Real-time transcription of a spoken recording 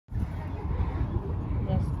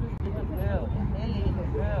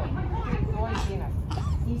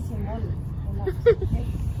easy money.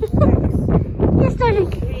 Yes, darling.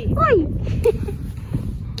 Oi.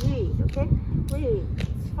 Wait, okay? Wait,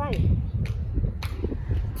 it's fine.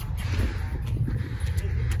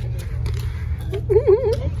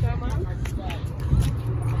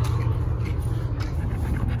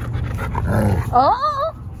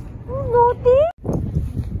 Oh, naughty.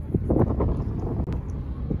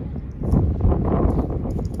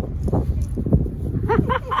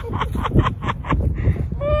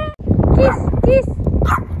 Kiss, kiss.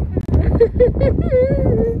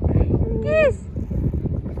 Kiss.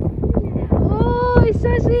 Oh, it's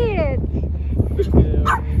so sweet.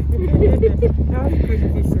 Very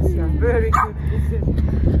good kisses, yeah. Very good kisses.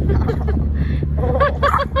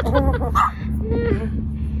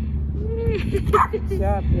 Good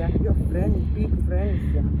job, yeah. Your friend, big friends,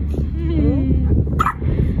 yeah.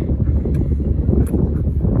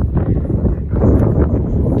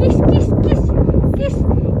 Kiss, kiss, kiss, kiss,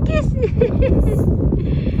 kiss.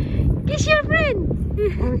 Kiss your friend.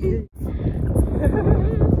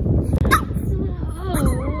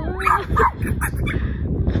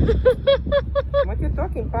 What you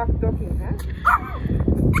talking, Pop talking, huh?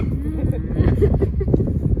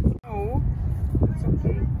 No, it's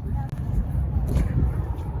okay.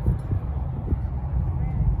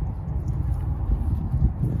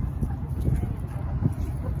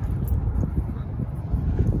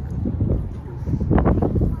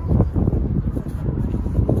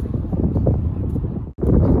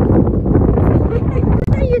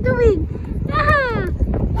 What are you doing? Ah,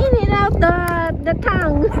 in and out the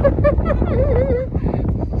tongue.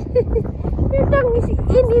 Your tongue is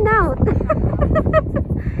in and out.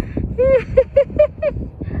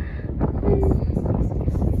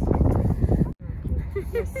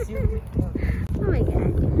 Yes, you. Oh my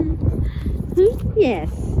god.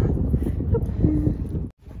 Yes.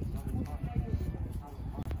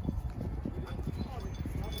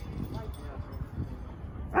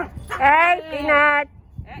 Hey, Peanut.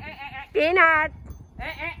 Peanut.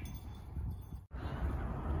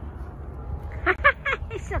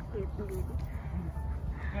 It's so cute.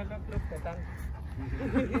 Look, the tongue.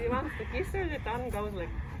 He wants to kiss her, the tongue goes like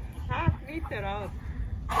half meter out.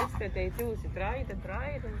 Yesterday too, she tried and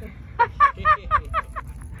tried and kiss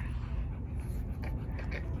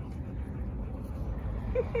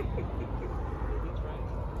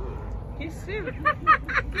him. Kiss him.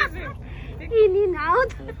 In and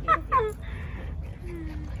out.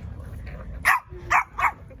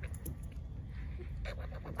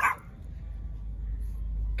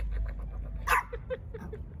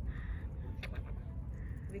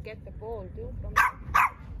 We get the ball too from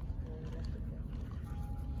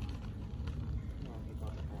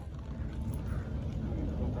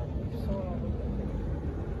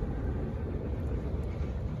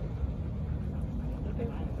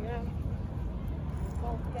yeah.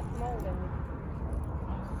 Oh, get more than it.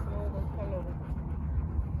 More than color.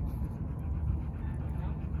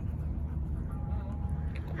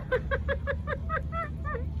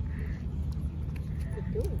 What are you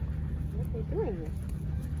doing? What are you doing here?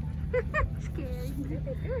 Scary. What are you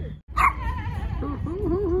doing?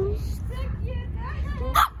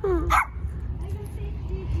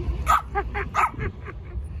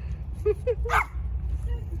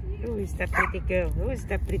 Who is that pretty girl? Who is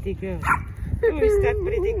that pretty girl? Who is that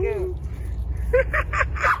pretty girl?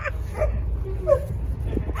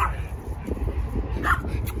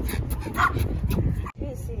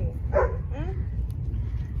 Easy.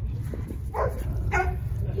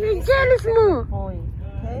 You're jealous mo. Boy,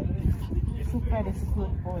 okay? Super is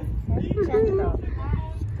good boy. Okay? Gentle.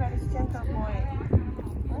 Super is gentle boy.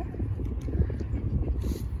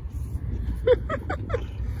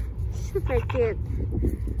 Super cute.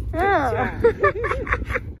 Oh.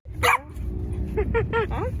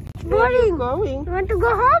 Huh? Boring. Going? You want to go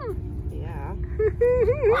home? Yeah.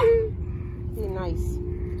 Be nice.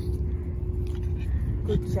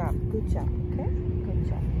 Good job. Good job. Okay? Good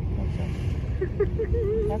job. Good job.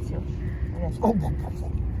 That's yours. Yes. Oh, that's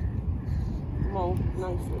it. More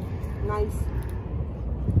nicely. Nice.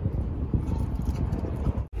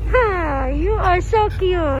 Ah, you are so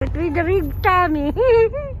cute with the big tummy.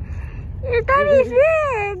 Your tummy is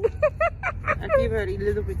big. I give her a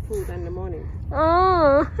little bit food in the morning.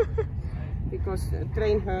 Oh. Because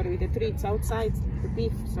train her with the treats outside the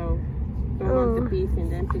beef, so don't want the beef in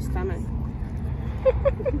the empty stomach.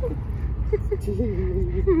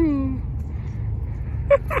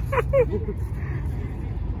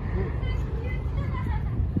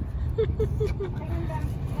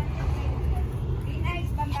 Be nice,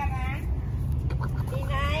 Bambara. Be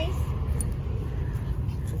nice.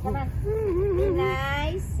 Come on. Be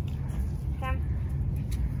nice. Come.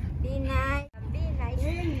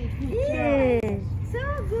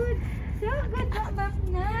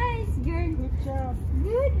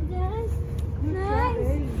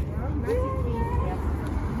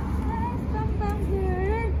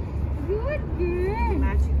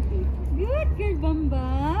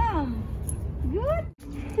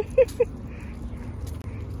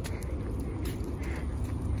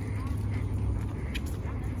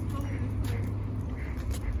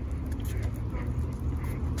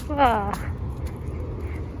 Ah.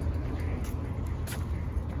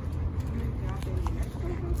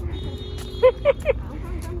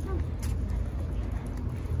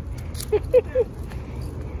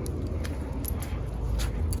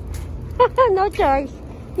 No choice.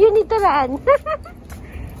 You need to run. Good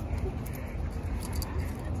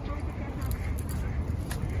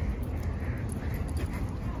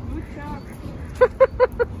job.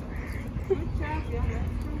 Good job. Yeah,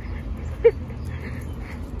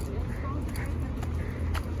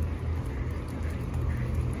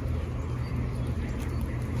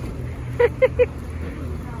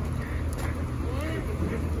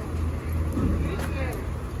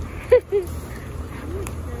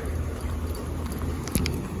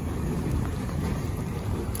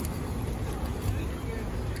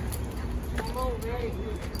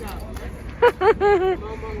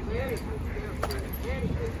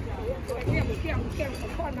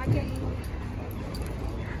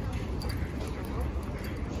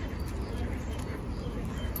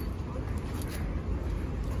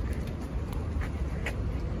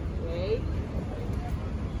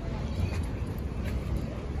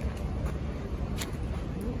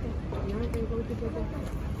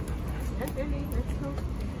 let's go.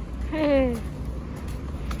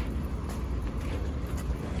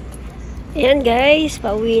 Ayan guys,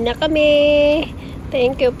 pauwi na kami.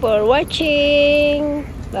 Thank you for watching.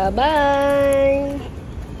 Bye-bye.